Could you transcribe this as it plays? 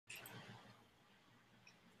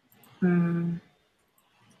Hi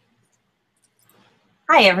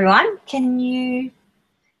everyone, I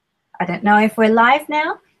don't know if we're live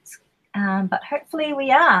now, but hopefully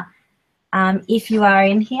we are. If you are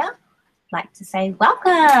in here, I'd like to say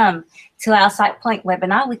welcome to our SitePoint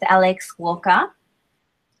webinar with Alex Walker.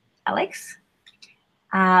 Alex?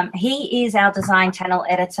 He is our design channel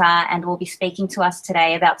editor and will be speaking to us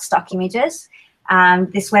today about stock images.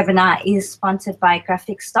 This webinar is sponsored by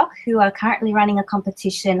Graphic Stock, who are currently running a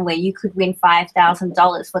competition where you could win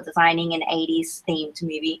 $5,000 for designing an 80s themed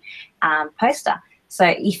movie poster. So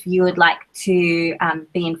if you would like to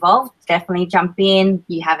be involved, definitely jump in.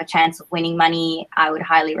 You have a chance of winning money. I would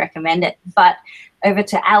highly recommend it. But over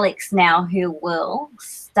to Alex now, who will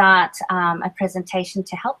start a presentation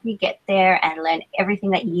to help you get there and learn everything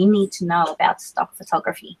that you need to know about stock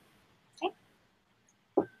photography. Okay.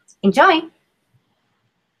 Enjoy.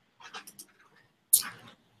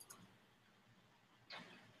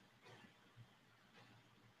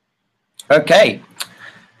 Okay,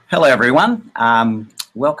 hello everyone.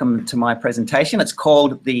 Welcome to my presentation. It's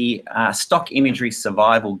called the Stock Imagery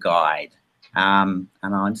Survival Guide. And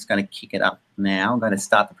I'm just going to kick it up now. I'm going to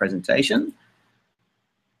start the presentation.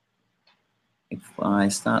 If I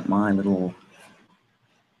start my little,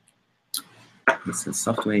 this is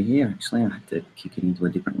software here, actually I have to kick it into a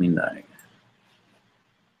different window.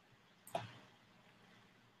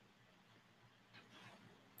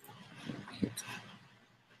 Hit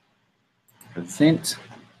present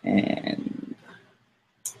and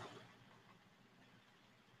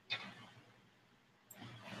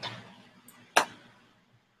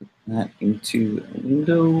put that into a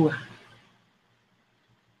window.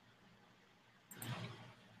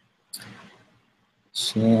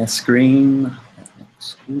 Share screen, that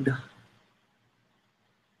looks good.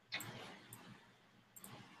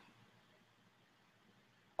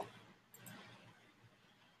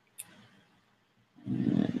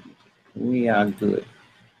 And we are good.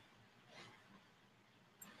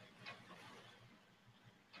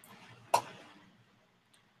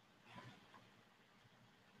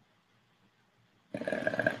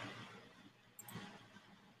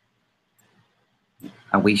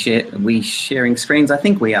 Are we sharing screens? I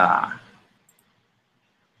think we are.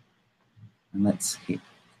 And let's hit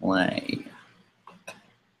play.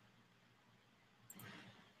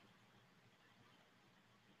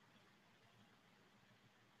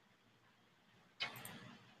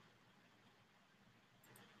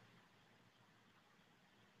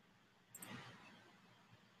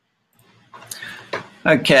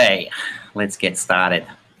 Okay, let's get started.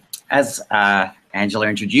 As Angela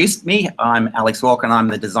introduced me, I'm Alex Walker and I'm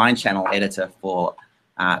the design channel editor for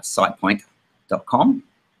SitePoint.com.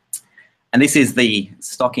 And this is the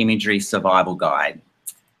Stock Imagery Survival Guide.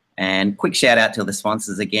 And quick shout out to the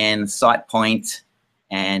sponsors again, SitePoint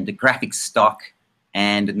and Graphic Stock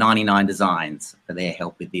and 99 Designs for their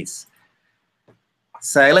help with this.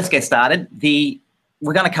 So let's get started.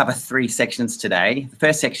 We're going to cover 3 sections today. The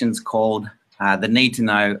first section is called the need to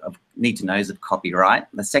knows of copyright.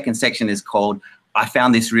 The second section is called I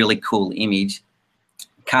found this really cool image.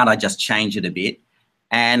 Can't I just change it a bit?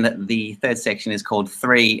 And the third section is called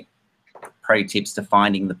 3 pro tips to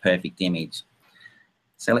finding the perfect image.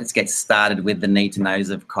 So let's get started with the need to knows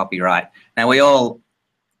of copyright. Now we all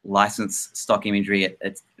license stock imagery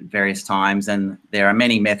at various times and there are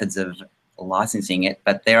many methods of licensing it,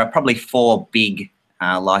 but there are probably 4 big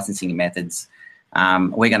licensing methods.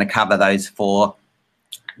 We're going to cover those 4.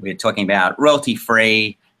 We're talking about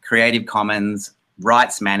royalty-free, Creative Commons,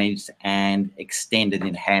 rights managed, and extended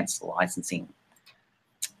enhanced licensing.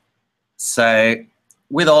 So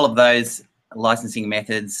with all of those licensing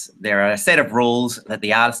methods, there are a set of rules that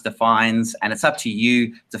the artist defines, and it's up to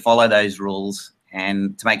you to follow those rules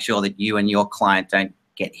and to make sure that you and your client don't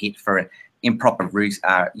get hit for improper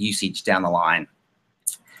usage down the line.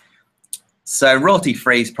 So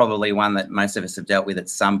royalty-free is probably one that most of us have dealt with at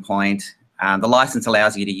some point. The license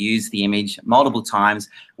allows you to use the image multiple times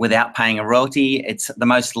without paying a royalty. It's the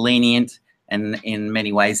most lenient and in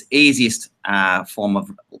many ways easiest form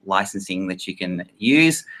of licensing that you can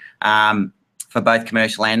use for both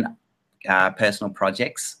commercial and personal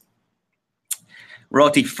projects.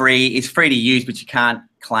 Royalty-free is free to use, but you can't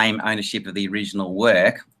claim ownership of the original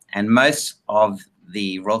work. And most of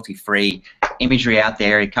the royalty-free imagery out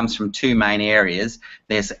there, it comes from 2 main areas.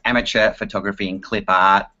 There's amateur photography and clip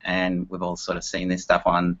art, and we've all sort of seen this stuff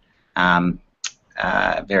on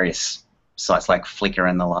various sites like Flickr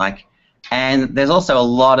and the like. And there's also a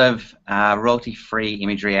lot of royalty-free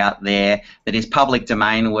imagery out there that is public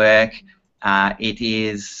domain work. It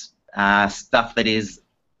is stuff that is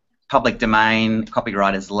public domain,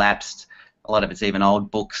 copyright has lapsed, A lot of it's even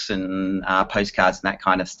old books and postcards and that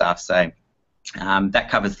kind of stuff. So that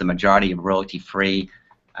covers the majority of royalty-free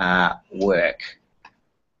work.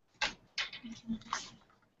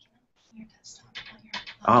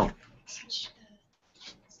 Oh.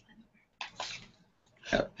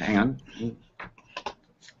 Oh, hang on.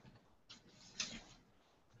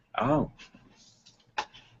 Oh.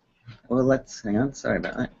 Well, let's hang on. Sorry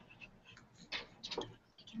about that.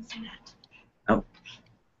 Oh.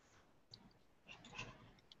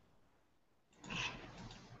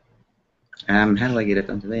 How do I get it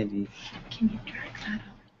onto there? Can you drag that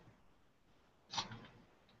up?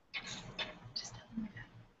 Just tell me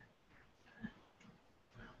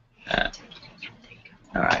that.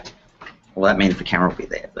 All right. Well, that means the camera will be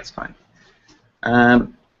there. That's fine.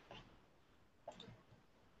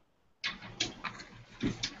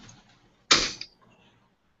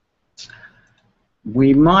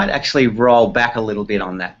 We might actually roll back a little bit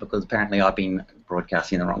on that because apparently I've been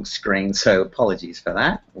broadcasting the wrong screen, so apologies for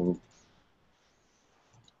that. We'll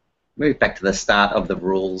move back to the start of the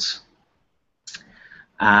rules.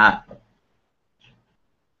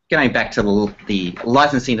 Going back to the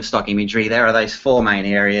licensing of stock imagery, there are those four main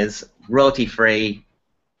areas: royalty-free,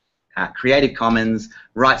 Creative Commons,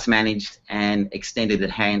 rights managed, and extended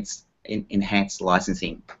enhanced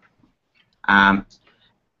licensing.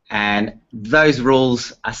 And those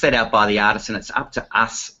rules are set out by the artist, and it's up to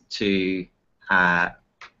us to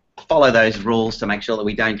follow those rules to make sure that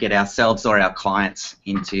we don't get ourselves or our clients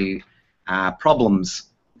into problems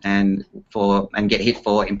and get hit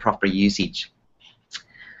for improper usage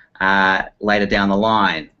later down the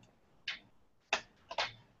line.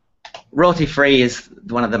 Royalty-free is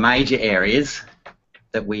one of the major areas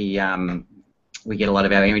that we get a lot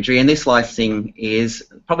of our imagery, and this licensing is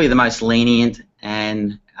probably the most lenient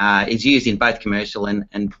and is used in both commercial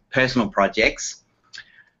and personal projects.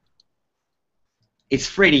 It's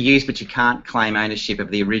free to use, but you can't claim ownership of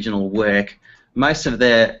the original work. Most of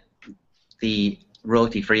the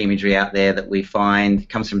royalty-free imagery out there that we find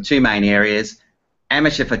comes from two main areas: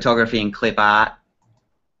 amateur photography and clip art,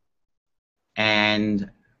 and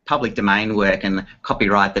public domain work and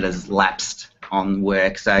copyright that has lapsed on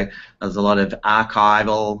work. So there's a lot of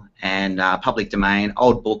archival and public domain,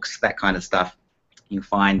 old books, that kind of stuff you'll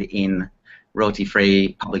find in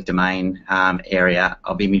royalty-free public domain area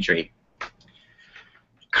of imagery.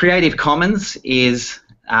 Creative Commons is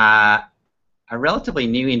a relatively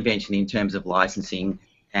new invention in terms of licensing,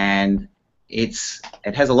 and it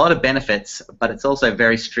has a lot of benefits, but it's also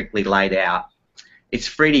very strictly laid out. It's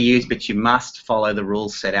free to use, but you must follow the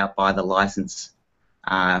rules set out by the license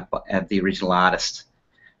of the original artist.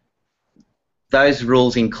 Those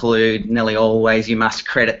rules include, nearly always, you must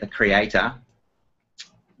credit the creator.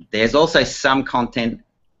 There's also some content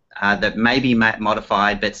that may be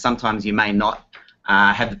modified, but sometimes you may not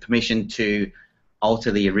have the permission to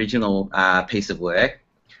alter the original piece of work.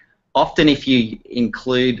 Often if you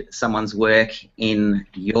include someone's work in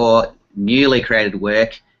your newly created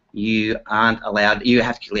work, you aren't allowed, you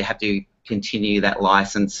actually have to continue that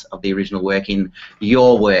license of the original work in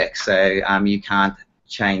your work, so you can't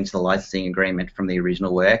change the licensing agreement from the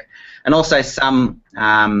original work. And also some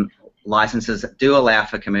licenses do allow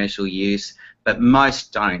for commercial use, but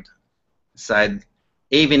most don't. So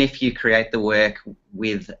even if you create the work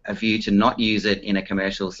with a view to not use it in a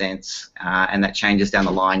commercial sense, and that changes down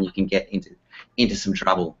the line, you can get into some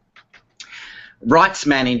trouble. Rights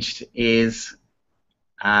managed is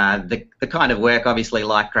the kind of work, obviously,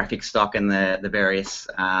 like graphic stock and the various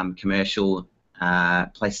commercial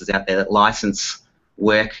places out there that license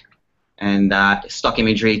work and stock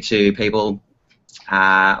imagery to people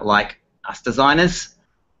like us designers.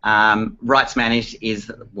 Rights managed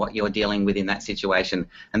is what you're dealing with in that situation,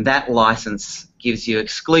 and that license gives you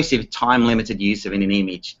exclusive time-limited use of an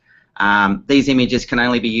image. These images can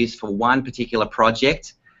only be used for one particular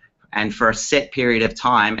project and for a set period of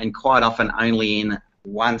time, and quite often only in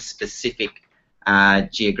one specific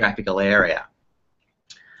geographical area.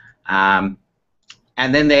 And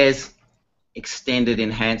then there's extended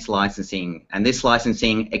enhanced licensing, and this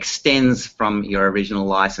licensing extends from your original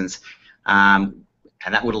license,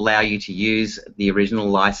 and that would allow you to use the original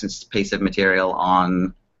licensed piece of material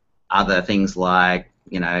on other things like,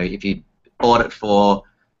 you know, if you bought it for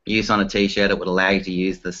use on a t-shirt, it would allow you to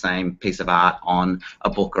use the same piece of art on a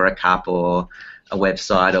book or a cup or a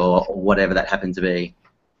website or whatever that happened to be.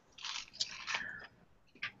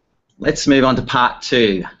 Let's move on to part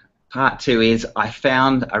two. Part two is, I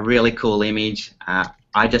found a really cool image,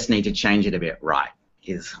 I just need to change it a bit right,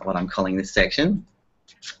 is what I'm calling this section.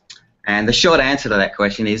 And the short answer to that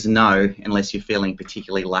question is no, unless you're feeling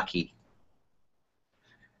particularly lucky.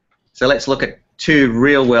 So let's look at two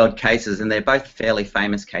real-world cases, and they're both fairly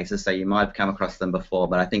famous cases, so you might have come across them before,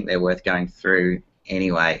 but I think they're worth going through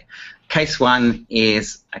anyway. Case one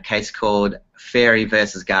is a case called Ferry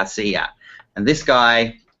versus Garcia, and this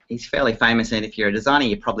guy, he's fairly famous, and if you're a designer,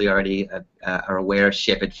 you probably already are aware of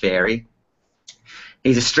Shepard Fairey.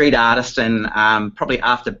 He's a street artist, and probably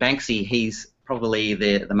after Banksy, he's probably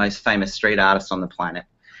the most famous street artist on the planet.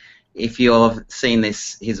 If you've seen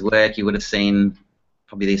his work, you would have seen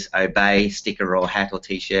probably this Obey sticker or hat or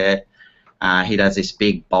T-shirt. He does this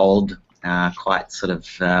big, bold, quite sort of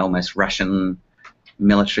almost Russian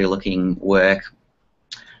military-looking work.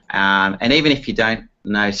 And even if you don't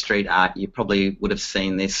know street art, you probably would have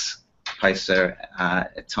seen this poster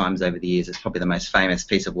at times over the years. It's probably the most famous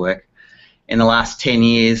piece of work in the last 10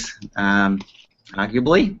 years,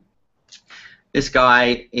 arguably. This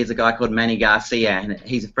guy is a guy called Manny Garcia, and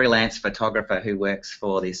he's a freelance photographer who works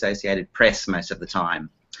for the Associated Press most of the time.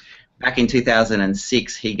 Back in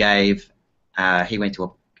 2006, he went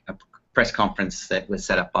to a press conference that was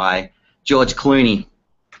set up by George Clooney,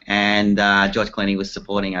 and George Clooney was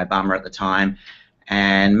supporting Obama at the time,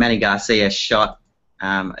 and Manny Garcia shot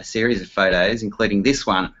a series of photos, including this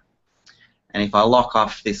one. And if I lock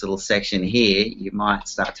off this little section here, you might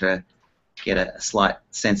start to get a slight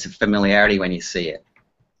sense of familiarity when you see it.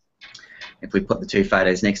 If we put the two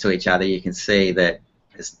photos next to each other, you can see that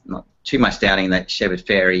there's not too much doubting that Shepard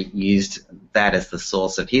Fairey used that as the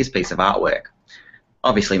source of his piece of artwork,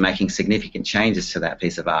 obviously making significant changes to that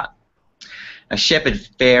piece of art. Now, Shepard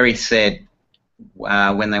Fairey said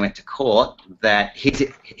when they went to court that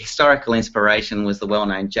his historical inspiration was the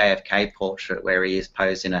well-known JFK portrait, where he is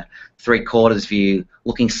posed in a three-quarters view,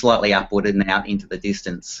 looking slightly upward and out into the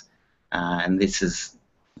distance. And this is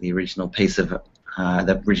the original piece of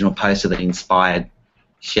the original poster that inspired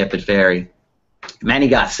Shepard Fairey. Manny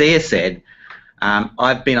Garcia said,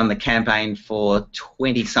 I've been on the campaign for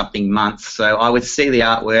 20-something months, so I would see the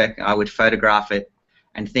artwork, I would photograph it,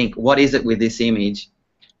 and think, what is it with this image?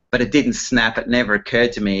 But it didn't snap, it never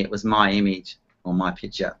occurred to me it was my image or my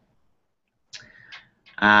picture.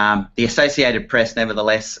 The Associated Press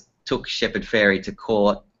nevertheless took Shepard Fairey to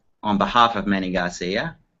court on behalf of Manny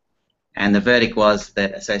Garcia, and the verdict was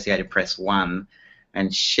that Associated Press won,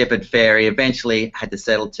 and Shepard Fairey eventually had to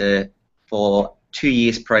settle for 2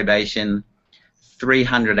 years probation,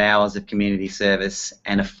 300 hours of community service,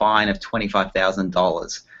 and a fine of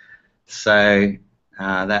 $25,000. So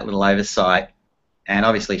that little oversight, and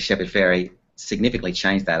obviously Shepard Fairey significantly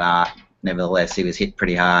changed that art. Nevertheless, he was hit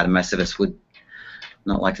pretty hard, and most of us would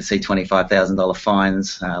not like to see $25,000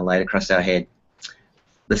 fines laid across our head.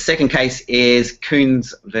 The second case is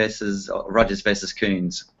Rogers versus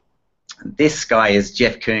Koons. This guy is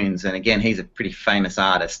Jeff Koons, and again, he's a pretty famous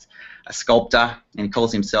artist, a sculptor, and he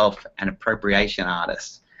calls himself an appropriation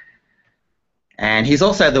artist. And he's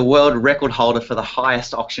also the world record holder for the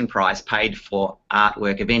highest auction price paid for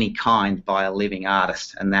artwork of any kind by a living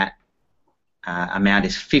artist, and that amount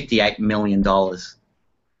is $58 million.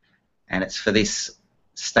 And it's for this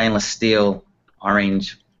stainless steel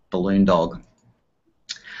orange balloon dog.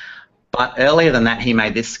 But earlier than that, he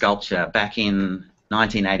made this sculpture. Back in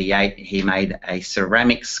 1988, he made a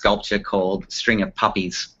ceramic sculpture called String of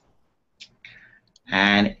Puppies.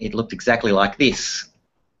 And it looked exactly like this,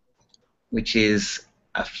 which is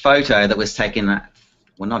a photo that was taken,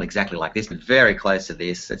 well, not exactly like this, but very close to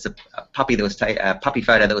this. It's a puppy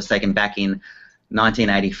photo that was taken back in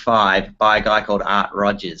 1985 by a guy called Art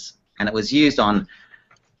Rogers. And it was used on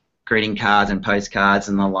greeting cards and postcards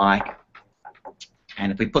and the like.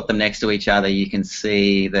 And if we put them next to each other, you can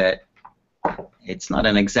see that it's not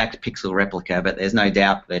an exact pixel replica, but there's no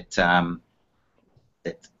doubt that Mr.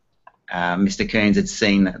 Koons had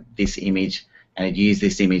seen this image and had used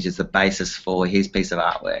this image as the basis for his piece of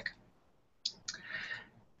artwork.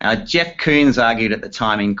 Now, Jeff Koons argued at the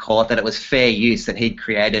time in court that it was fair use, that he'd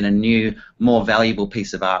created a new, more valuable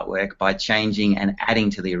piece of artwork by changing and adding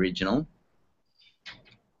to the original.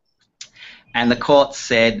 And the court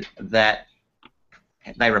said that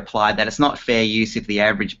they replied that it's not fair use if the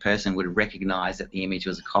average person would recognize that the image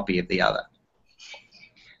was a copy of the other.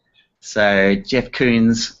 So Jeff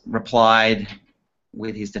Koons replied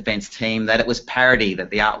with his defense team that it was parody, that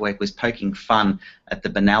the artwork was poking fun at the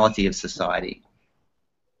banality of society.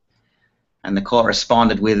 And the court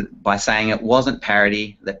responded by saying it wasn't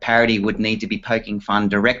parody, that parody would need to be poking fun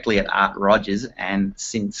directly at Art Rogers, and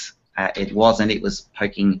since it wasn't, it was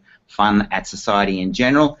poking fun at society in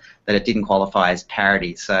general, that it didn't qualify as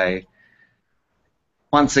parody. So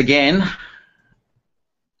once again,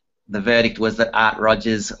 the verdict was that Art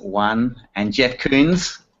Rogers won, and Jeff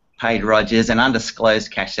Koons paid Rogers an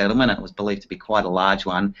undisclosed cash settlement. It was believed to be quite a large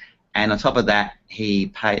one, And on top of that,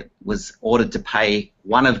 he was ordered to pay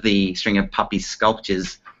one of the string of puppies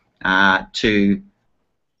sculptures to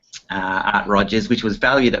Art Rogers, which was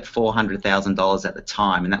valued at $400,000 at the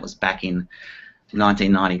time, and that was back in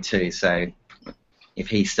 1992. So if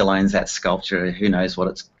he still owns that sculpture, who knows what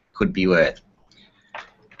it could be worth.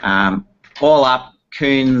 All up,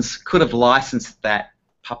 Koons could have licensed that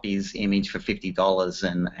puppy's image for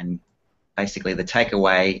 $50, and basically the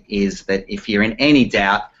takeaway is that if you're in any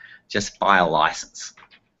doubt, just buy a license.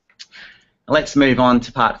 Let's move on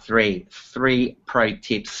to part 3, 3 pro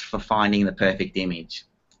tips for finding the perfect image.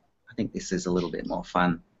 I think this is a little bit more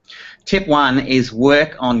fun. Tip 1 is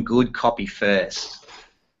work on good copy first.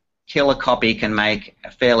 Killer copy can make a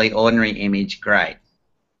fairly ordinary image great.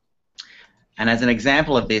 And as an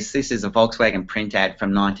example of this, this is a Volkswagen print ad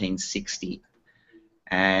from 1960.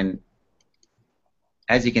 And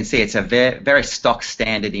as you can see, it's a very stock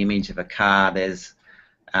standard image of a car. There's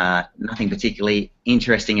nothing particularly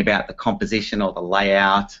interesting about the composition or the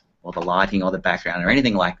layout or the lighting or the background or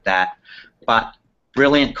anything like that. But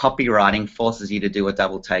brilliant copywriting forces you to do a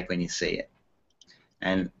double take when you see it.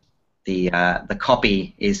 And the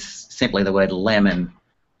copy is simply the word lemon,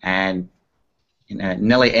 and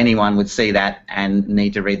nearly anyone would see that and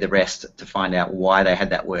need to read the rest to find out why they had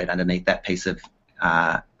that word underneath that piece of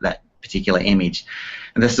that particular image.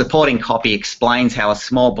 And the supporting copy explains how a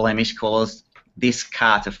small blemish caused this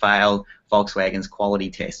car to fail Volkswagen's quality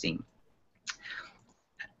testing.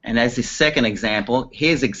 And as this second example,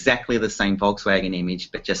 here's exactly the same Volkswagen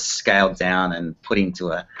image, but just scaled down and put into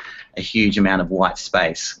a huge amount of white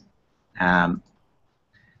space. At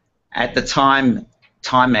the time,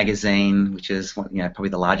 Time magazine, which is probably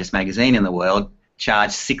the largest magazine in the world,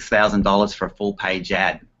 charged $6,000 for a full-page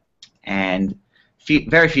ad. And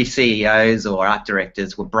very few CEOs or art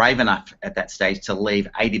directors were brave enough at that stage to leave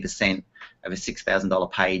 80% of a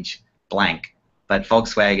 $6,000 page blank. But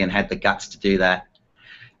Volkswagen had the guts to do that.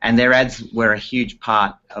 And their ads were a huge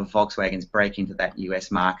part of Volkswagen's break into that US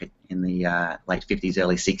market in the late 50s,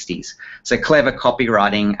 early 60s. So clever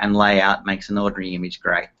copywriting and layout makes an ordinary image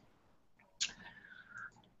great.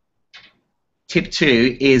 Tip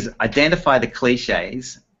 2 is identify the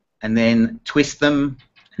cliches and then twist them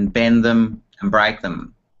and bend them and break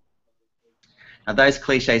them. Now, those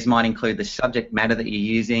cliches might include the subject matter that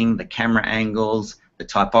you're using, the camera angles, the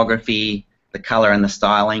typography, the color and the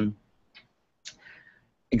styling.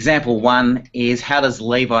 Example 1 is, how does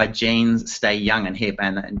Levi Jeans stay young and hip?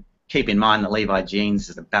 And keep in mind that Levi Jeans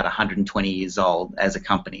is about 120 years old as a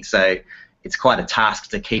company, so it's quite a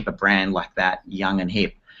task to keep a brand like that young and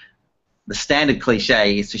hip. The standard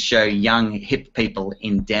cliche is to show young, hip people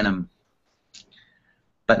in denim.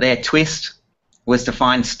 But their twist was to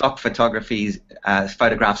find stock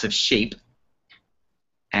photographs of sheep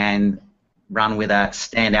and run with a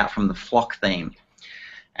stand out from the flock theme.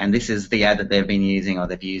 And this is the ad that they've been using, or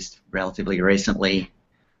they've used relatively recently,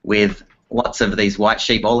 with lots of these white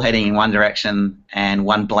sheep all heading in one direction and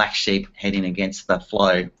one black sheep heading against the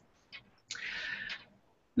flow.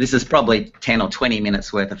 This is probably 10 or 20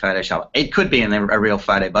 minutes worth of Photoshop. It could be in a real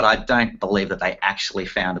photo, but I don't believe that they actually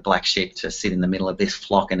found a black sheep to sit in the middle of this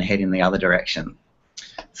flock and head in the other direction.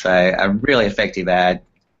 So a really effective ad,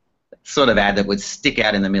 sort of ad that would stick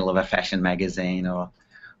out in the middle of a fashion magazine or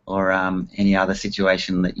any other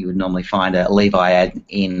situation that you would normally find a Levi ad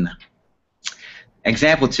in.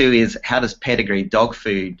 Example 2 is, how does Pedigree dog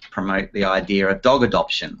food promote the idea of dog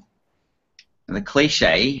adoption? And the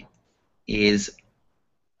cliche is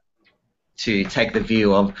to take the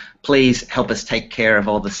view of, please help us take care of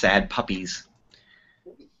all the sad puppies.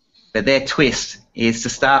 But their twist is to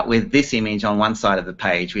start with this image on one side of the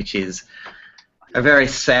page, which is a very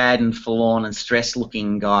sad and forlorn and stressed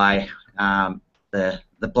looking guy. The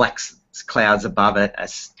black clouds above it are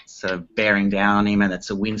sort of bearing down on him, and it's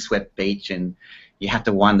a windswept beach, and you have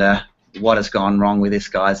to wonder what has gone wrong with this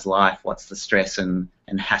guy's life, what's the stress and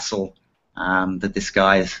hassle that this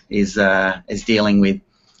guy is dealing with.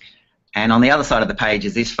 And on the other side of the page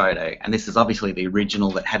is this photo, and this is obviously the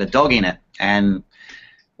original that had a dog in it. And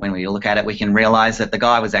when we look at it, we can realize that the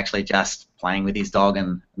guy was actually just playing with his dog,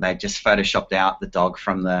 and they just photoshopped out the dog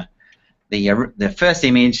from the first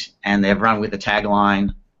image, and they've run with the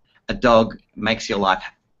tagline, "A dog makes your life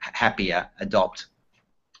happier, adopt."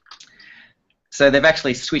 So they've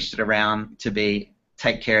actually switched it around to be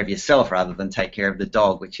take care of yourself rather than take care of the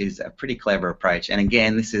dog, which is a pretty clever approach. And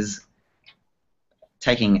again, this is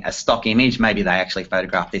taking a stock image. Maybe they actually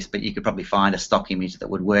photographed this, but you could probably find a stock image that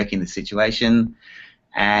would work in this situation.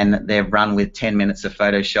 And they've run with 10 minutes of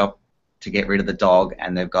Photoshop to get rid of the dog,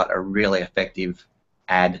 and they've got a really effective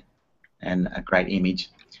ad and a great image.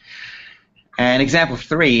 And example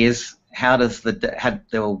 3 is how does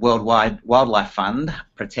the Worldwide Wildlife Fund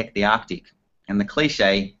protect the Arctic? And the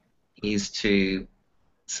cliche is to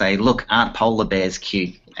say, look, aren't polar bears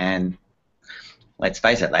cute? And let's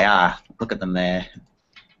face it, they are. Look at them there.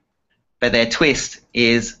 But their twist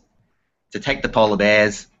is to take the polar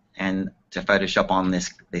bears and to Photoshop on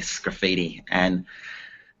this graffiti. And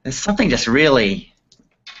there's something just really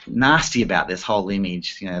nasty about this whole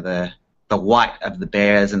image. You know, the white of the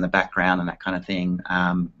bears in the background and that kind of thing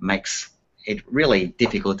makes it really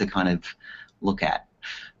difficult to kind of look at.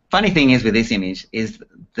 Funny thing is with this image is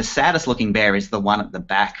the saddest looking bear is the one at the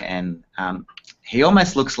back, and he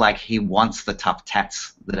almost looks like he wants the tough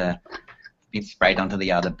tats that are been sprayed onto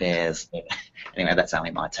the other bears. Anyway, that's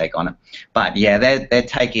only my take on it. But yeah, their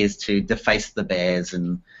take is to deface the bears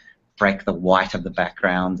and break the white of the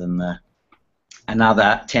background, and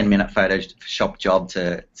another 10-minute Photoshop job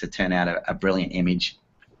to turn out a brilliant image.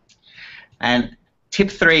 And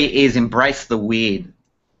tip 3 is embrace the weird,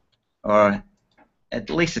 or at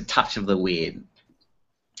least a touch of the weird.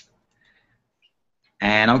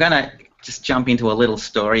 And I'm going to just jump into a little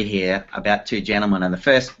story here about 2 gentlemen. And the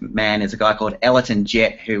first man is a guy called Elton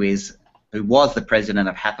Jett, who was the president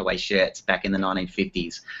of Hathaway Shirts back in the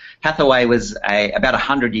 1950s. Hathaway was about a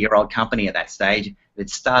 100-year-old company at that stage. It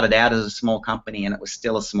started out as a small company, and it was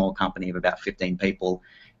still a small company of about 15 people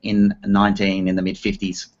in the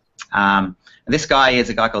mid-50s. This guy is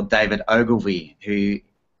a guy called David Ogilvy, who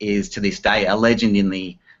is to this day a legend in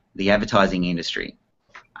the advertising industry.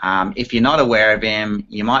 If you're not aware of him,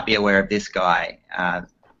 you might be aware of this guy.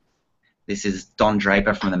 This is Don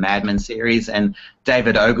Draper from the Mad Men series, and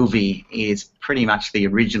David Ogilvy is pretty much the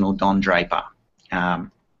original Don Draper.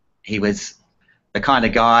 He was the kind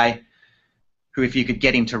of guy who, if you could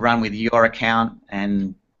get him to run with your account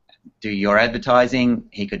and do your advertising,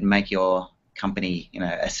 he could make your company, you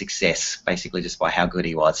know, a success, basically just by how good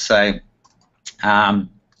he was. So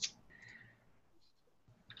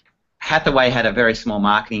Hathaway had a very small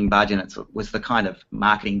marketing budget, and it was the kind of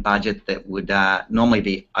marketing budget that would normally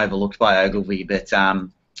be overlooked by Ogilvy, but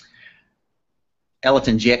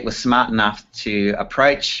Elton Jett was smart enough to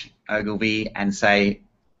approach Ogilvy and say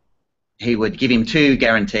he would give him 2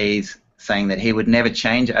 guarantees, saying that he would never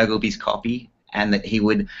change Ogilvy's copy and that he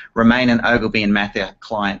would remain an Ogilvy and Mather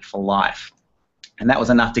client for life. And that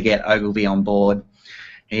was enough to get Ogilvy on board.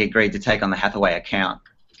 He agreed to take on the Hathaway account.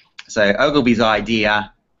 So Ogilvy's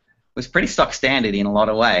idea was pretty stock standard in a lot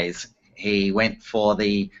of ways. He went for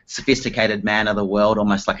the sophisticated man of the world,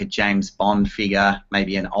 almost like a James Bond figure,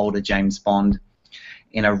 maybe an older James Bond,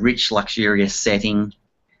 in a rich, luxurious setting.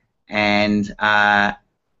 And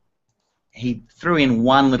he threw in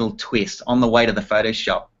one little twist. On the way to the photo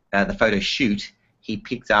shoot, he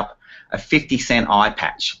picked up a 50-cent eye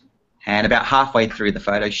patch. And about halfway through the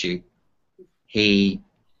photo shoot, he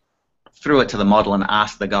threw it to the model and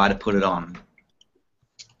asked the guy to put it on.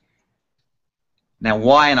 Now,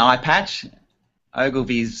 why an eye patch?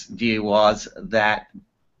 Ogilvy's view was that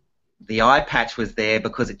the eye patch was there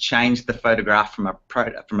because it changed the photograph from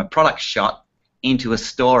a product shot into a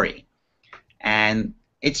story. And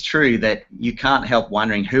it's true that you can't help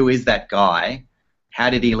wondering, who is that guy?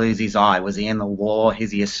 How did he lose his eye? Was he in the war?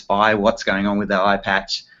 Is he a spy? What's going on with the eye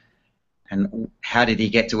patch? And how did he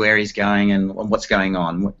get to where he's going, and what's going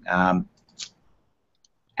on?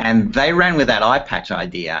 And they ran with that eye patch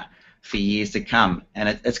idea for years to come,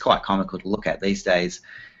 and it's quite comical to look at these days.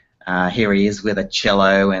 Here he is with a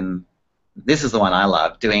cello, and this is the one I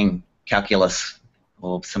love, doing calculus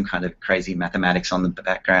or some kind of crazy mathematics on the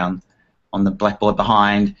background, on the blackboard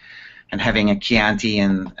behind, and having a Chianti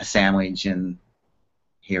and a sandwich, and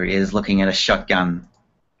here he is looking at a shotgun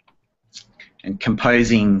and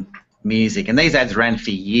composing music. And these ads ran for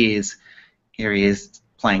years. Here he is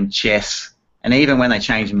playing chess, and even when they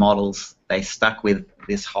changed models, they stuck with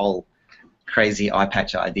this whole crazy eye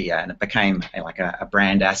patch idea, and it became like a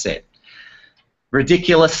brand asset.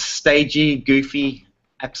 Ridiculous, stagey, goofy,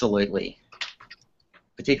 absolutely,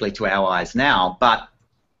 particularly to our eyes now, but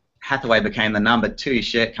Hathaway became the #2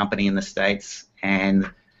 shirt company in the States,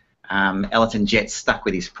 and Elton Jett stuck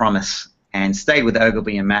with his promise and stayed with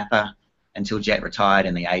Ogilvy and Mather until Jett retired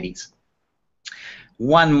in the 80s.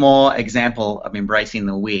 One more example of embracing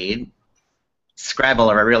the weird. Scrabble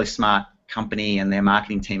are a really smart company, and their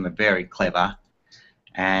marketing team are very clever,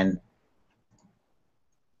 and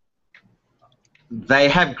they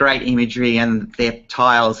have great imagery, and their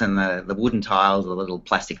tiles and the wooden tiles, the little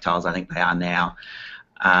plastic tiles I think they are now,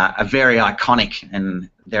 are very iconic, and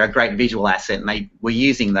they're a great visual asset, and they were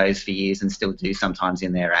using those for years and still do sometimes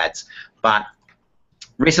in their ads. But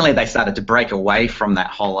recently they started to break away from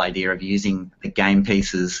that whole idea of using the game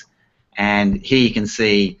pieces And here you can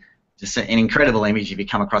see just an incredible image if you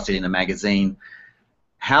come across it in a magazine.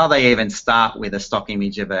 How they even start with a stock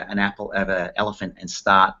image of an elephant and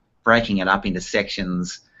start breaking it up into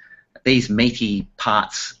sections. These meaty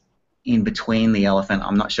parts in between the elephant,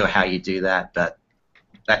 I'm not sure how you do that, but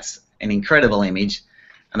that's an incredible image.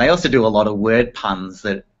 And they also do a lot of word puns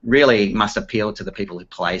that really must appeal to the people who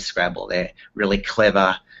play Scrabble. They're really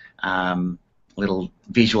clever little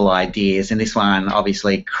visual ideas. And this one,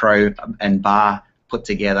 obviously, crow and bar put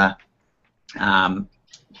together,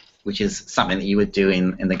 which is something that you would do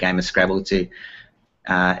in the game of Scrabble to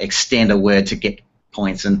extend a word to get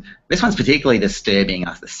points. And this one's particularly disturbing.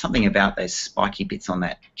 There's something about those spiky bits on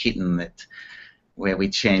that kitten where we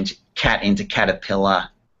change cat into caterpillar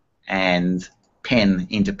and pen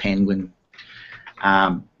into penguin.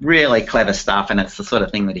 Really clever stuff, and it's the sort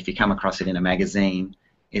of thing that if you come across it in a magazine,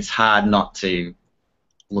 it's hard not to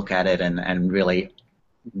look at it and really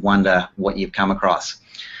wonder what you've come across.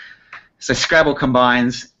 So Scrabble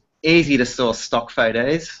combines easy to source stock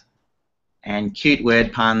photos and cute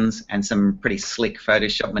word puns and some pretty slick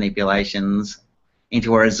Photoshop manipulations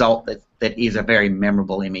into a result that is a very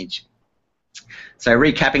memorable image. So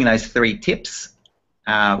recapping those 3 tips,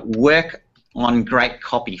 work on great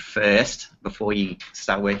copy first before you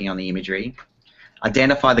start working on the imagery.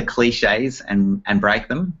 Identify the cliches and break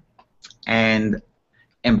them, and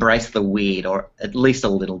embrace the weird, or at least a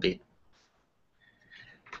little bit.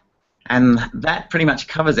 And that pretty much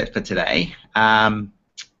covers it for today.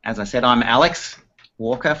 As I said, I'm Alex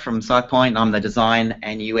Walker from SitePoint. I'm the Design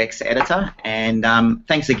and UX Editor. And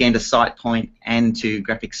thanks again to SitePoint and to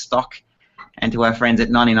Graphic Stock and to our friends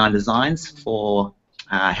at 99 Designs for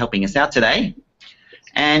helping us out today.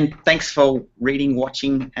 And thanks for reading,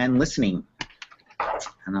 watching, and listening.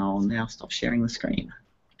 And I'll now stop sharing the screen.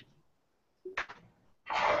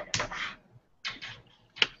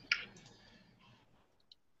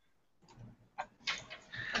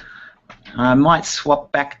 I might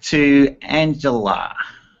swap back to Angela.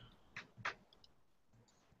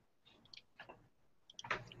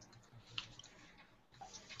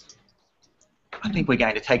 I think we're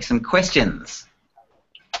going to take some questions.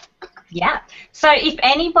 Yeah. So if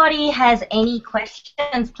anybody has any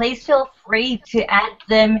questions, please feel free to add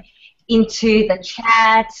them into the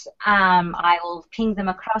chat. I will ping them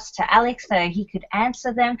across to Alex so he could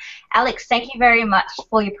answer them. Alex, thank you very much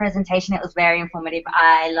for your presentation. It was very informative.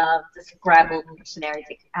 I love the Scrabble dictionary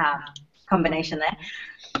combination there.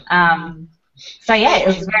 So yeah, it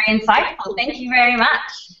was very insightful. Thank you very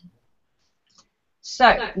much.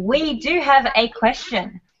 So we do have a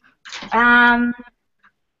question.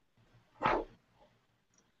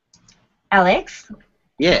 Alex?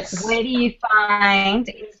 Yes. Where do you find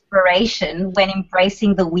inspiration when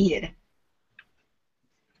embracing the weird?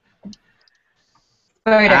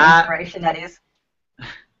 Photo inspiration, that is.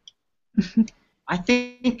 I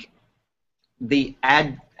think the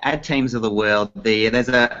ad teams of the world, there's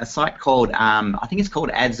a site called, I think it's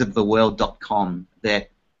called adsoftheworld.com that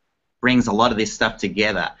brings a lot of this stuff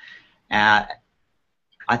together.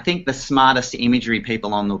 I think the smartest imagery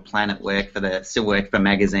people on the planet still work for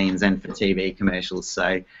magazines and for TV commercials.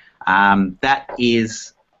 So that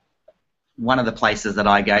is one of the places that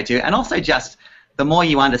I go to. And also just the more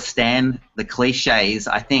you understand the cliches,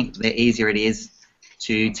 I think the easier it is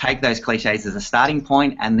to take those cliches as a starting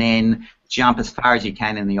point and then jump as far as you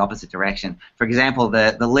can in the opposite direction. For example,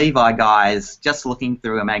 the Levi guys, just looking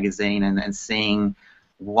through a magazine and seeing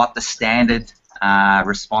what the standard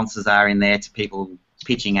responses are in there to people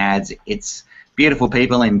pitching ads. It's beautiful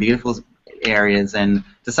people in beautiful areas, and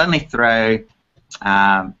to suddenly throw,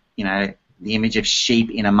 you know, the image of sheep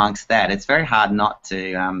in amongst that, it's very hard not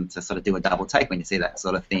to sort of do a double take when you see that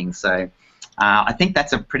sort of thing. So I think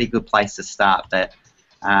that's a pretty good place to start. But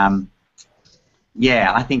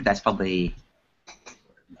yeah, I think that's probably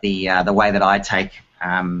the way that I take.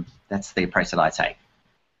 That's the approach that I take.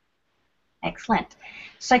 Excellent.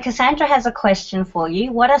 So Cassandra has a question for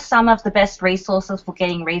you. What are some of the best resources for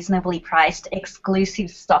getting reasonably priced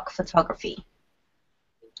exclusive stock photography?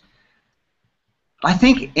 I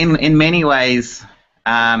think in many ways,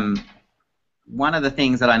 one of the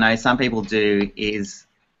things that I know some people do is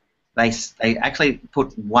they actually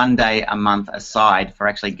put one day a month aside for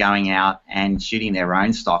actually going out and shooting their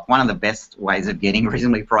own stock. One of the best ways of getting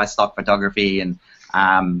reasonably priced stock photography and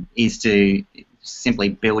is to simply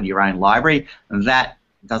build your own library. That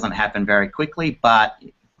doesn't happen very quickly, but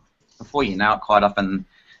before you know it, quite often,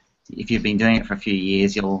 if you've been doing it for a few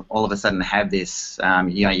years, you'll all of a sudden have this,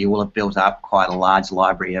 you know, you will have built up quite a large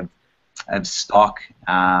library of stock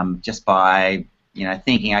just by, you know,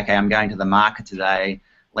 thinking, okay, I'm going to the market today,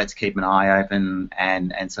 let's keep an eye open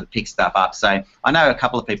and sort of pick stuff up. So I know a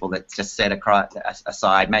couple of people that just set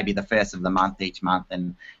aside maybe the first of the month each month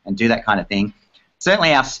and do that kind of thing.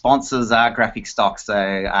 Certainly our sponsors are Graphic Stock, so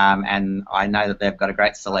and I know that they've got a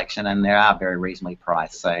great selection and they are very reasonably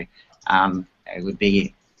priced. So it would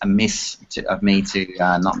be amiss of me to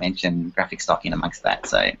not mention Graphic Stock in amongst that.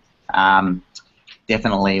 So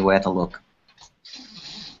definitely worth a look.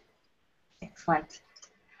 Excellent.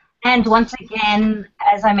 And once again,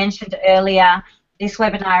 as I mentioned earlier, this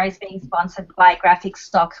webinar is being sponsored by Graphic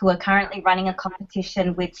Stock, who are currently running a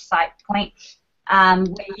competition with SitePoint,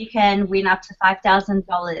 where you can win up to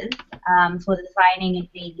 $5,000 for designing a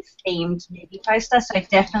Vegas themed movie poster. So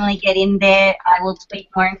definitely get in there. I will tweet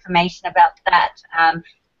more information about that.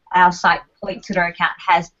 Our SitePoint Twitter account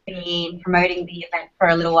has been promoting the event for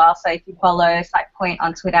a little while, so if you follow SitePoint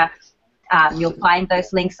on Twitter, you'll find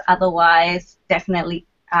those links. Otherwise, definitely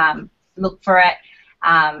look for it.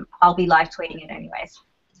 I'll be live tweeting it anyways.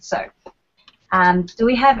 So, do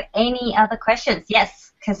we have any other questions?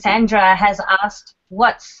 Yes, Cassandra has asked,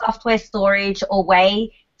 what software storage or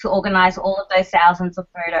way to organize all of those thousands of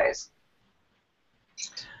photos?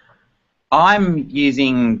 I'm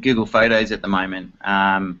using Google Photos at the moment.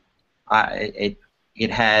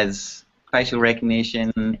 It has facial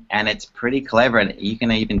recognition and it's pretty clever. You can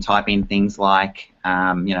even type in things like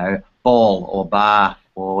you know, ball or bar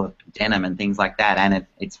or denim and things like that, and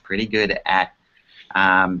it's pretty good at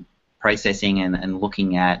processing and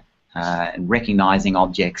looking at and recognizing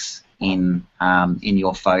objects in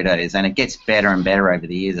your photos, and it gets better and better over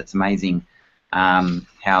the years. It's amazing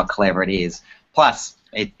how clever it is. Plus,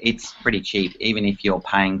 it's pretty cheap, even if you're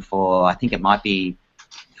paying for, I think it might be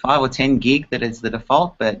 5 or 10 gig that is the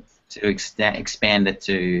default, but to expand it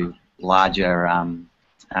to larger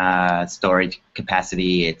storage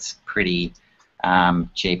capacity, it's pretty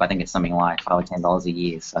cheap. I think it's something like $5 or $10 a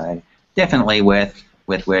year, so definitely worth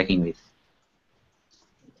working with.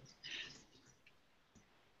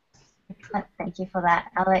 Excellent. Thank you for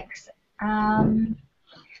that, Alex.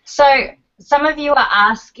 So some of you are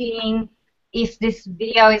asking if this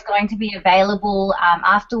video is going to be available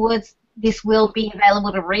afterwards. This will be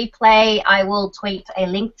available to replay. I will tweet a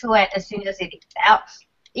link to it as soon as it is out.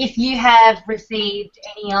 If you have received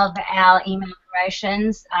any of our email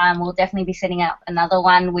promotions, we'll definitely be setting up another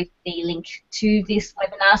one with the link to this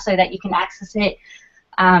webinar so that you can access it.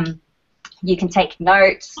 You can take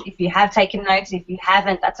notes if you have taken notes. If you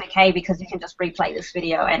haven't, that's okay, because you can just replay this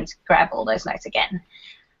video and grab all those notes again.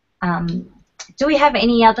 Do we have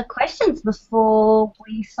any other questions before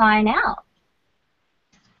we sign out?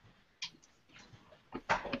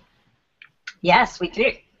 Yes, we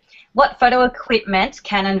do. What photo equipment,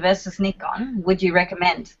 Canon versus Nikon, would you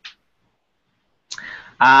recommend?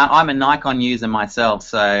 I'm a Nikon user myself,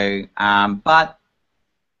 so but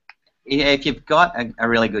if you've got a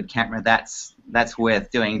really good camera, that's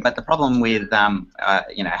worth doing. But the problem with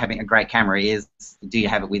you know, having a great camera is, do you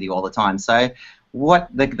have it with you all the time? So what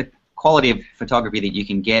the quality of photography that you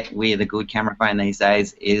can get with a good camera phone these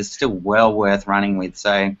days is still well worth running with.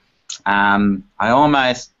 So I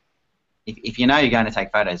almost, if you know you're going to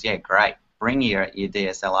take photos, yeah, great, bring your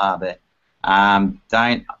DSLR, but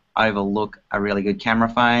don't overlook a really good camera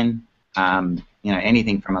phone. You know,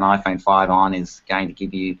 anything from an iPhone 5 on is going to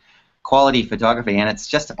give you quality photography, and it's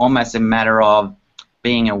just almost a matter of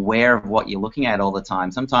being aware of what you're looking at all the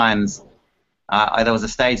time. Sometimes there was a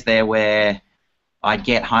stage there where I'd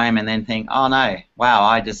get home and then think, oh no, wow,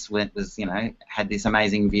 I just you know, had this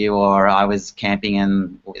amazing view, or I was camping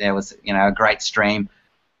and there was, you know, a great stream,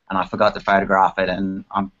 and I forgot to photograph it, and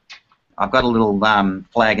I've got a little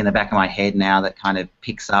flag in the back of my head now that kind of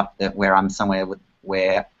picks up that where I'm somewhere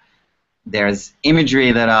where there's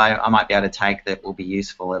imagery that I might be able to take that will be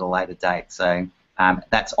useful at a later date. So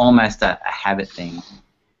that's almost a habit thing.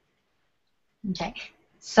 Okay.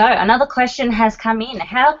 So another question has come in.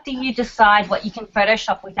 How do you decide what you can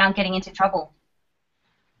Photoshop without getting into trouble?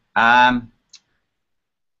 I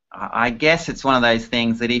guess it's one of those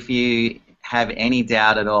things that if you have any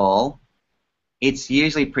doubt at all, it's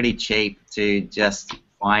usually pretty cheap to just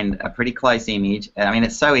find a pretty close image. I mean,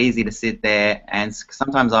 it's so easy to sit there, and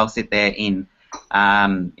sometimes I'll sit there in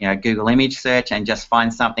you know, Google image search and just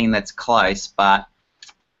find something that's close, but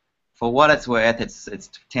for what it's worth, it's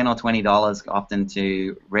 $10 or $20 often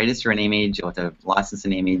to register an image or to license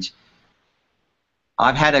an image.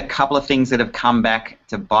 I've had a couple of things that have come back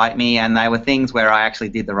to bite me, and they were things where I actually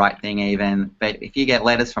did the right thing even, but if you get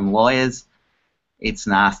letters from lawyers, it's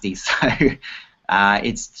nasty. So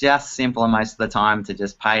it's just simpler most of the time to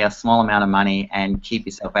just pay a small amount of money and keep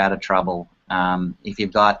yourself out of trouble. If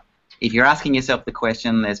you've got if you're asking yourself the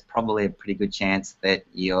question, there's probably a pretty good chance that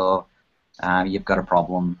you've got a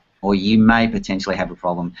problem, or you may potentially have a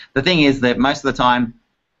problem. The thing is that most of the time,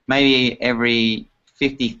 maybe every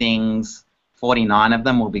 50 things, 49 of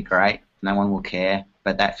them will be great. No one will care,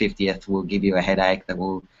 but that 50th will give you a headache that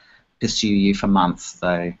will pursue you for months.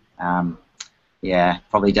 So, yeah,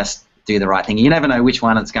 probably just do the right thing. You never know which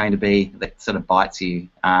one it's going to be that sort of bites you.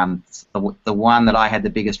 The one that I had the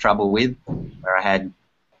biggest trouble with, where I had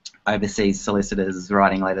overseas solicitors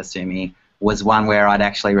writing letters to me, was one where I'd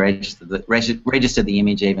actually registered the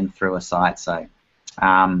image even through a site. So,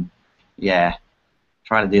 yeah,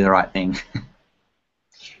 try to do the right thing.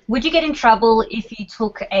 Would you get in trouble if you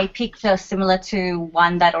took a picture similar to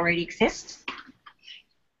one that already exists?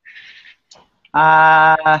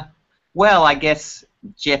 Well, I guess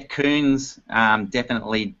Jeff Koons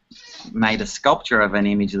definitely made a sculpture of an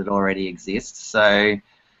image that already exists. So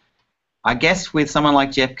I guess with someone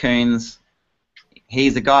like Jeff Koons,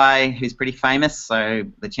 he's a guy who's pretty famous, so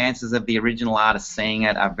the chances of the original artist seeing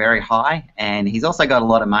it are very high, and he's also got a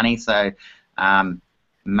lot of money, so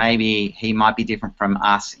maybe he might be different from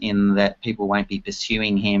us in that people won't be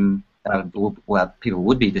pursuing him. Well, people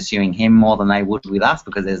would be pursuing him more than they would with us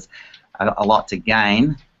because there's a lot to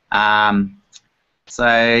gain.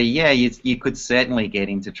 So yeah, you could certainly get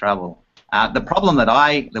into trouble. The problem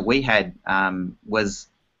that we had was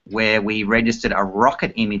where we registered a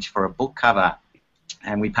rocket image for a book cover,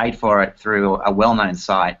 and we paid for it through a well-known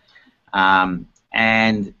site,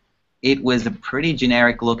 and it was a pretty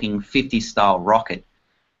generic-looking 50s style rocket,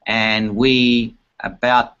 and was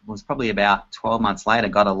probably about 12 months later,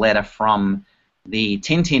 got a letter from the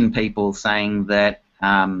Tintin people saying that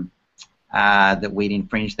that we'd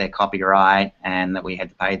infringed their copyright and that we had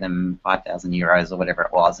to pay them 5,000 euros or whatever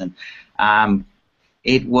it was. And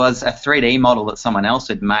it was a 3D model that someone else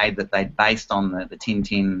had made that they'd based on the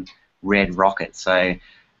Tintin red rocket. So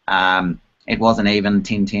it wasn't even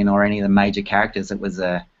Tintin or any of the major characters. It was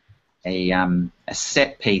a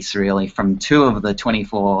set piece, really, from 2 of the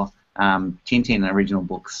 24 Tintin original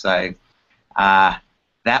books. So that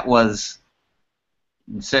was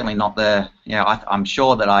certainly not the, I'm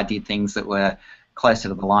sure that I did things that were closer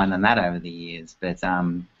to the line than that over the years. But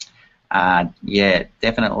yeah,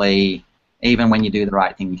 definitely, even when you do the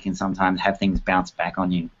right thing, you can sometimes have things bounce back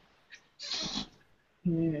on you.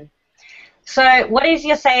 Mm. So what is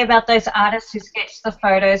your say about those artists who sketch the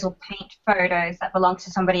photos or paint photos that belong to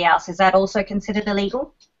somebody else? Is that also considered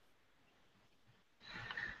illegal?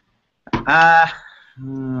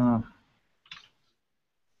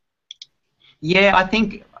 Yeah, I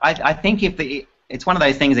think if it's one of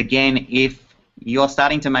those things again. If you're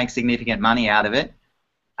starting to make significant money out of it,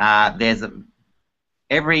 there's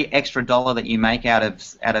every extra dollar that you make out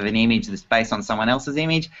of an image that's based on someone else's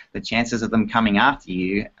image, the chances of them coming after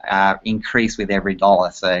you increase with every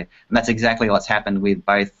dollar. So, and that's exactly what's happened with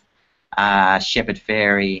both Shepard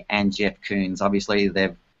Fairey and Jeff Koons. Obviously,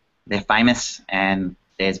 they're famous, and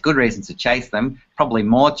there's good reasons to chase them. Probably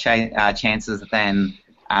more chances than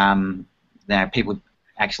people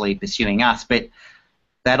actually pursuing us. But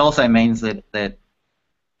that also means that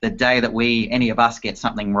the day that any of us get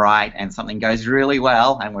something right and something goes really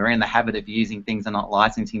well, and we're in the habit of using things and not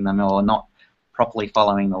licensing them or not properly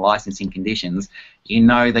following the licensing conditions, you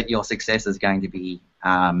know that your success is going to be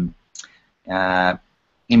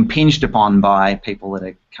impinged upon by people that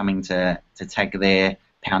are coming to take their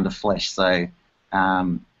pound of flesh. So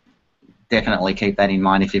definitely keep that in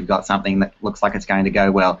mind if you've got something that looks like it's going to go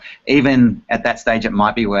well. Even at that stage, it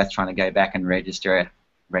might be worth trying to go back and register it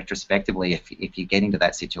retrospectively if you get into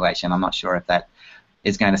that situation. I'm not sure if that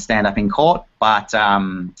is going to stand up in court, but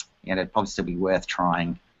it'd probably still be worth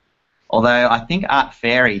trying. Although I think Art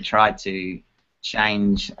Fairy tried to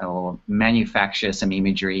change or manufacture some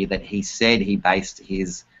imagery that he said he based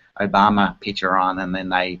his Obama picture on, and then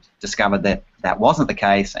they discovered that that wasn't the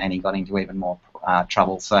case, and he got into even more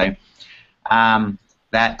trouble. So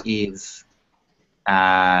that is,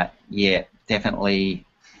 yeah, definitely,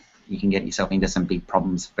 you can get yourself into some big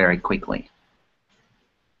problems very quickly.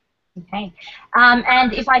 Okay.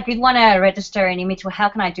 And if I did want to register an image, well, how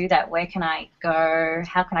can I do that? Where can I go?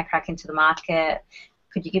 How can I crack into the market?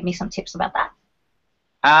 Could you give me some tips about that?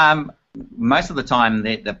 Most of the time,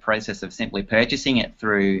 the process of simply purchasing it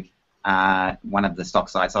through one of the stock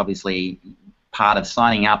sites, obviously part of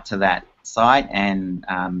signing up to that site and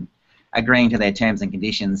agreeing to their terms and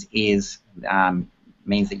conditions means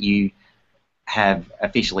that you have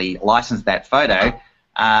officially licensed that photo.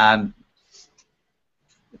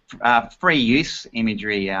 Free use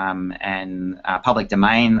imagery and public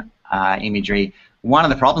domain imagery, one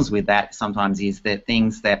of the problems with that sometimes is that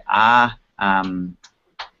things that are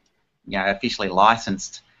officially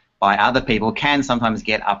licensed by other people, can sometimes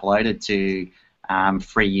get uploaded to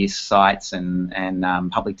free use sites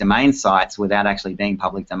and public domain sites without actually being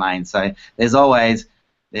public domain. So there's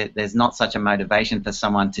not such a motivation for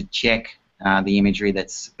someone to check the imagery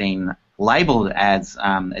that's been labelled as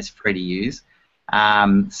free to use.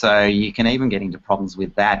 So you can even get into problems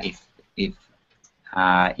with that if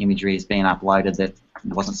imagery is being uploaded that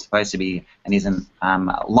wasn't supposed to be and isn't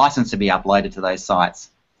licensed to be uploaded to those sites.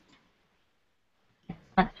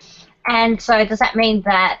 And so does that mean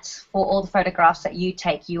that for all the photographs that you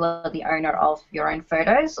take, you are the owner of your own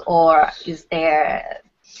photos, or is there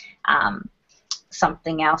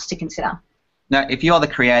something else to consider? No, if you're the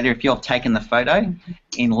creator, if you've taken the photo,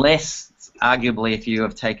 unless arguably if you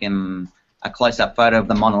have taken a close-up photo of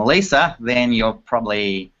the Mona Lisa, then your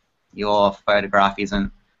photograph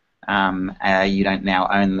isn't, you don't now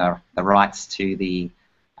own the rights to the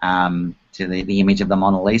image of the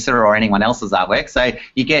Mona Lisa or anyone else's artwork. So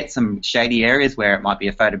you get some shady areas where it might be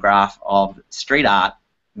a photograph of street art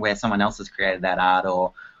where someone else has created that art,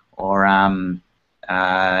 or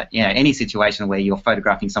any situation where you're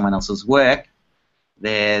photographing someone else's work.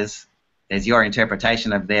 There's your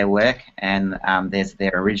interpretation of their work, and there's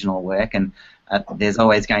their original work, and there's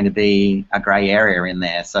always going to be a grey area in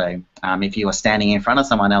there. So if you are standing in front of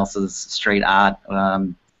someone else's street art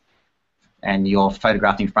and you're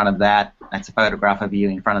photographed in front of that, that's a photograph of you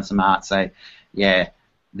in front of some art. So yeah,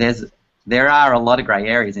 there are a lot of grey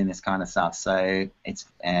areas in this kind of stuff. So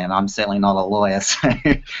and I'm certainly not a lawyer, so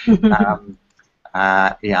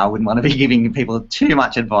I wouldn't want to be giving people too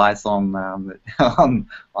much advice on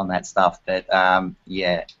that stuff. But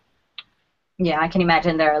yeah. Yeah, I can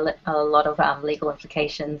imagine there are a lot of legal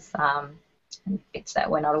implications and bits that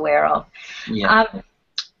we're not aware of. Yeah.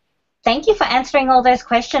 Thank you for answering all those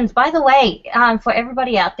questions. By the way, for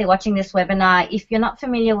everybody out there watching this webinar, if you're not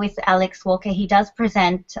familiar with Alex Walker, he does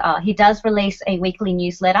release a weekly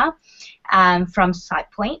newsletter from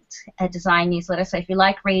SitePoint, a design newsletter. So if you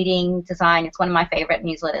like reading design, it's one of my favorite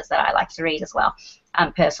newsletters that I like to read as well,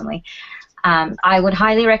 personally. I would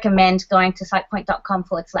highly recommend going to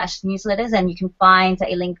sitepoint.com/newsletters, and you can find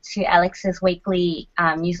a link to Alex's weekly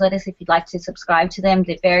newsletters if you'd like to subscribe to them.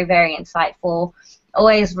 They're very, very insightful,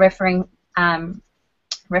 always referencing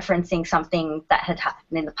something that had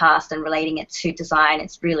happened in the past and relating it to design.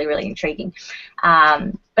 It's really, really intriguing.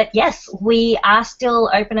 But yes, we are still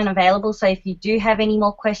open and available, so if you do have any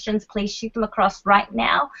more questions, please shoot them across right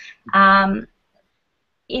now.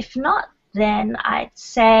 If not, then I'd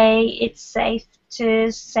say it's safe to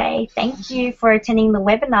say thank you for attending the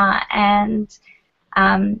webinar and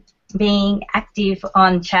being active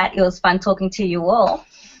on chat. It was fun talking to you all.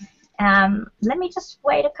 Let me just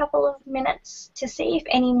wait a couple of minutes to see if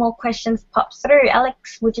any more questions pop through.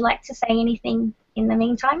 Alex, would you like to say anything in the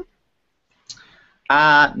meantime?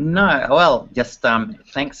 No. Well, just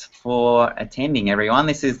thanks for attending, everyone.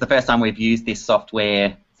 This is the first time we've used this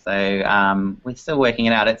software, so we're still working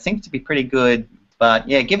it out. It seems to be pretty good, but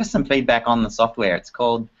yeah, give us some feedback on the software. It's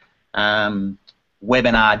called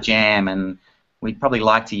Webinar Jam, and we'd probably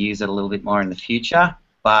like to use it a little bit more in the future,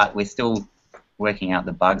 but we're still working out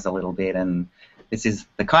the bugs a little bit, and this is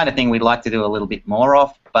the kind of thing we'd like to do a little bit more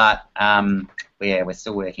of, but yeah, we're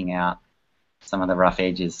still working out some of the rough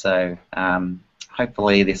edges. So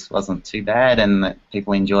hopefully this wasn't too bad and that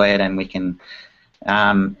people enjoy it, and we can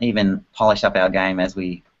even polish up our game as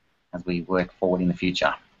we work forward in the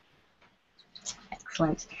future.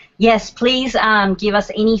 Excellent. Yes, please give us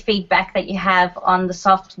any feedback that you have on the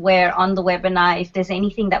software, on the webinar. If there's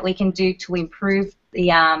anything that we can do to improve the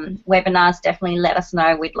webinars, definitely let us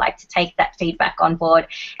know. We'd like to take that feedback on board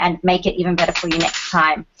and make it even better for you next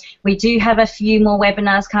time. We do have a few more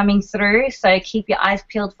webinars coming through, so keep your eyes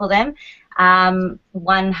peeled for them.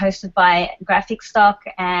 One hosted by Graphic Stock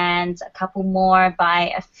and a couple more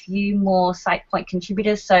by a few more SitePoint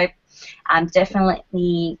contributors, so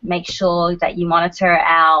definitely make sure that you monitor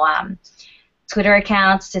our Twitter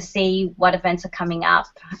accounts to see what events are coming up,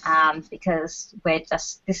 because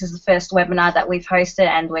this is the first webinar that we've hosted,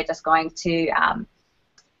 and we're just going to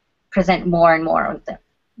present more and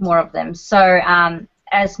more of them. So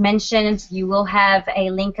as mentioned, you will have a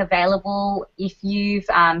link available if you've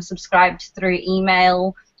subscribed through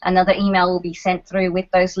email. Another email will be sent through with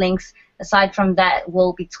those links. Aside from that,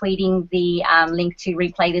 we'll be tweeting the link to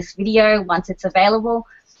replay this video once it's available.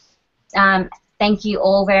 Thank you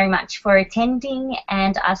all very much for attending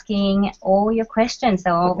and asking all your questions. They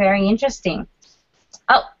were all very interesting.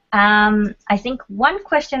 Oh, I think one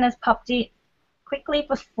question has popped in quickly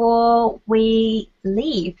before we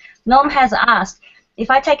leave. Norm has asked, If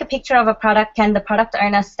I take a picture of a product, can the product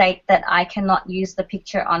owner state that I cannot use the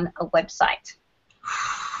picture on a website?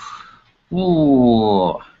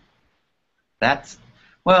 Ooh, that's,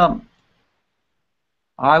 well,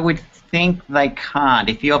 I would think they can't.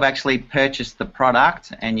 If you've actually purchased the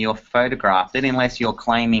product and you're photographed it, unless you're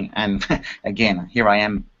claiming, and again, here I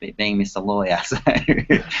am being Mr. Lawyer, so,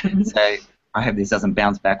 so I hope this doesn't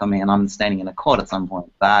bounce back on me and I'm standing in a court at some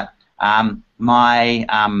point. But my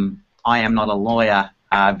I am not a lawyer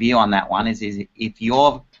view on that one is if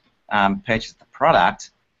you've purchased the product,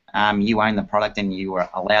 you own the product and you are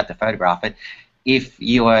allowed to photograph it. If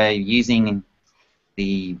you are using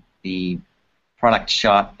the product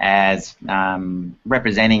shot as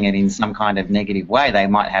representing it in some kind of negative way, they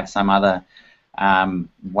might have some other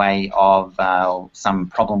way of some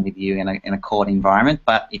problem with you in a court environment.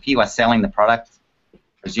 But if you are selling the product,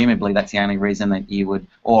 presumably that's the only reason that you would,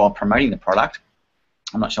 or promoting the product,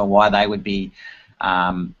 I'm not sure why they would be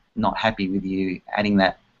not happy with you adding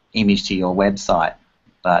that image to your website.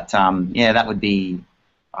 But yeah, that would be,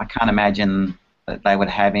 I can't imagine that they would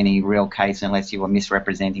have any real case unless you were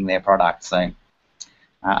misrepresenting their product. So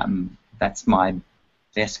that's my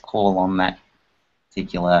best call on that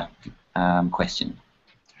particular question.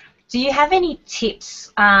 Do you have any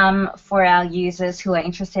tips for our users who are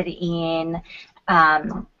interested in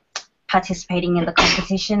participating in the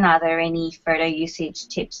competition? Are there any photo usage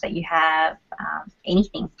tips that you have,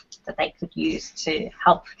 anything that they could use to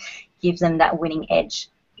help give them that winning edge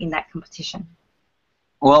in that competition?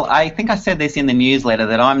 Well, I think I said this in the newsletter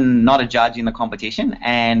that I'm not a judge in the competition,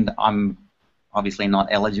 and I'm obviously not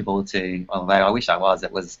eligible to, although I wish I was.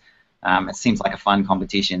 It was, it seems like a fun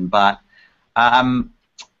competition, but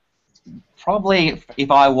probably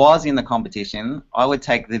if I was in the competition, I would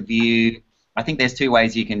take the view, I think there's two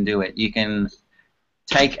ways you can do it. You can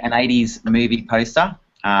take an 80s movie poster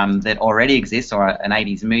that already exists, or an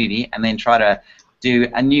 80s movie, and then try to do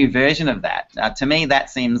a new version of that. To me, that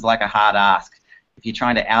seems like a hard ask. If you're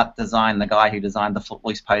trying to out-design the guy who designed the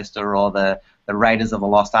Footloose poster or the Raiders of the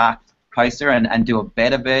Lost Ark poster and do a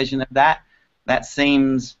better version of that, that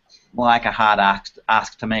seems like a hard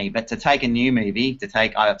ask to me. But to take a new movie,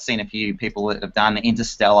 I've seen a few people that have done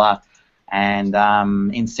Interstellar and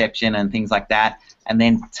Inception and things like that, and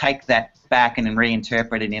then take that back and then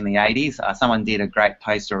reinterpret it in the 80s. Someone did a great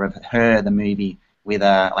poster of Her, the movie, with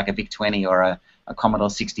like a VIC-20 or a Commodore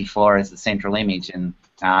 64 as the central image, and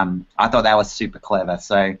I thought that was super clever.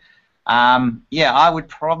 So yeah, I would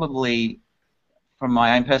probably, from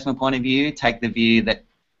my own personal point of view, take the view that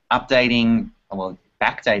updating, well,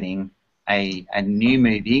 backdating a new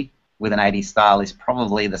movie with an 80s style is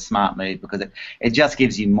probably the smart move, because it just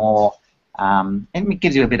gives you more, it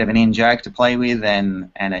gives you a bit of an in-joke to play with,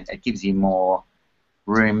 and it gives you more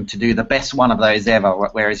room to do the best one of those ever,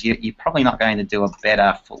 whereas you're probably not going to do a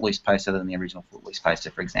better Footloose poster than the original Footloose poster,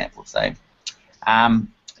 for example. So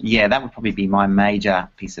yeah, that would probably be my major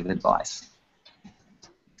piece of advice.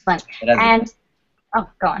 Excellent. And oh,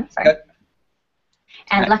 go on, sorry.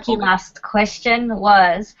 And lucky last question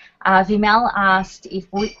was, Vimal asked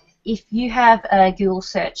if you have Google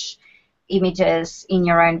search images in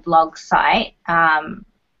your own blog site,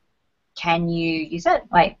 can you use it?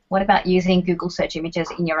 Wait, what about using Google search images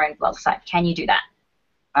in your own blog site? Can you do that?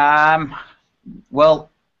 Well,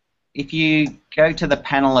 if you go to the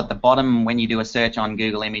panel at the bottom when you do a search on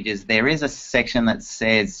Google Images, there is a section that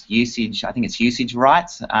says usage, I think it's usage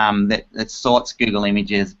rights, that sorts Google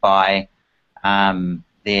Images by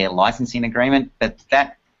their licensing agreement, but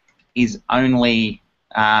that is only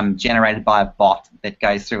generated by a bot that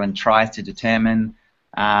goes through and tries to determine,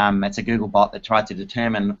 it's a Google bot that tries to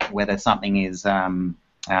determine whether something is you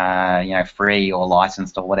know, free or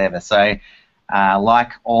licensed or whatever. So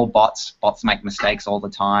like all bots make mistakes all the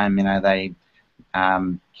time. You know, they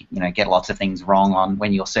you know, get lots of things wrong on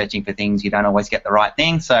when you're searching for things. You don't always get the right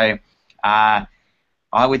thing. So I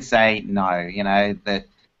would say no. You know, that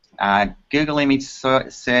Google image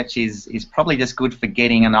search is probably just good for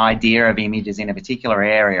getting an idea of images in a particular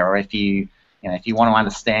area, or if you know, if you want to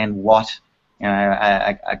understand what, you know,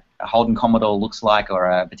 a Holden Commodore looks like, or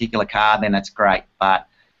a particular car, then that's great. But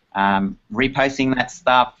reposting that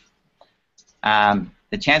stuff,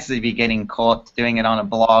 the chances of you getting caught doing it on a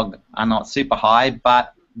blog are not super high.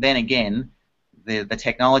 But then again, the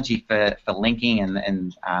technology for linking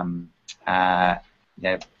and you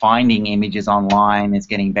know, finding images online is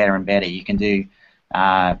getting better and better. You can do,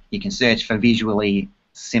 you can search for visually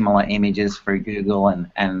similar images through Google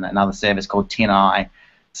and another service called TinEye.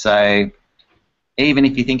 So even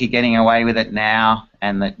if you think you're getting away with it now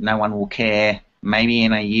and that no one will care, maybe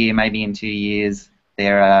in a year, maybe in 2 years,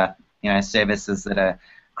 there are, you know, services that are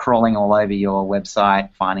crawling all over your website,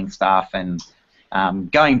 finding stuff, and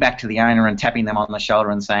going back to the owner and tapping them on the shoulder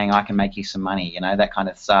and saying, I can make you some money, you know, that kind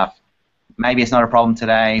of stuff. Maybe it's not a problem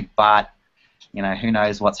today, but, you know, who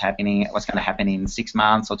knows what's going to happen in 6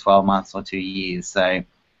 months or 12 months or 2 years. So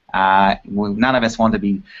none of us want to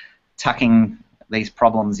be tucking these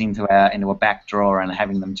problems into a back drawer and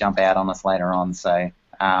having them jump out on us later on. So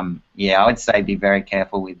yeah, I would say be very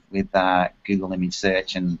careful with Google image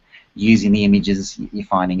search and using the images you're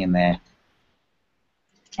finding in there.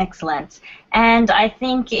 Excellent. And I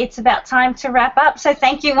think it's about time to wrap up. So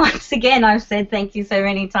thank you once again. I've said thank you so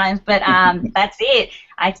many times, but that's it.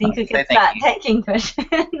 I think we can start taking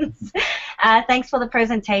questions. Thanks for the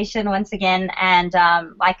presentation once again. And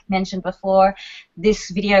like mentioned before, this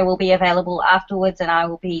video will be available afterwards, and I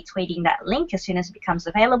will be tweeting that link as soon as it becomes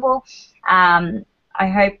available. I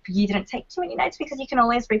hope you didn't take too many notes because you can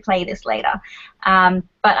always replay this later.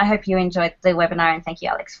 But I hope you enjoyed the webinar, and thank you,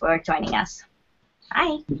 Alex, for joining us.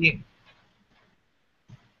 Bye. Thank you.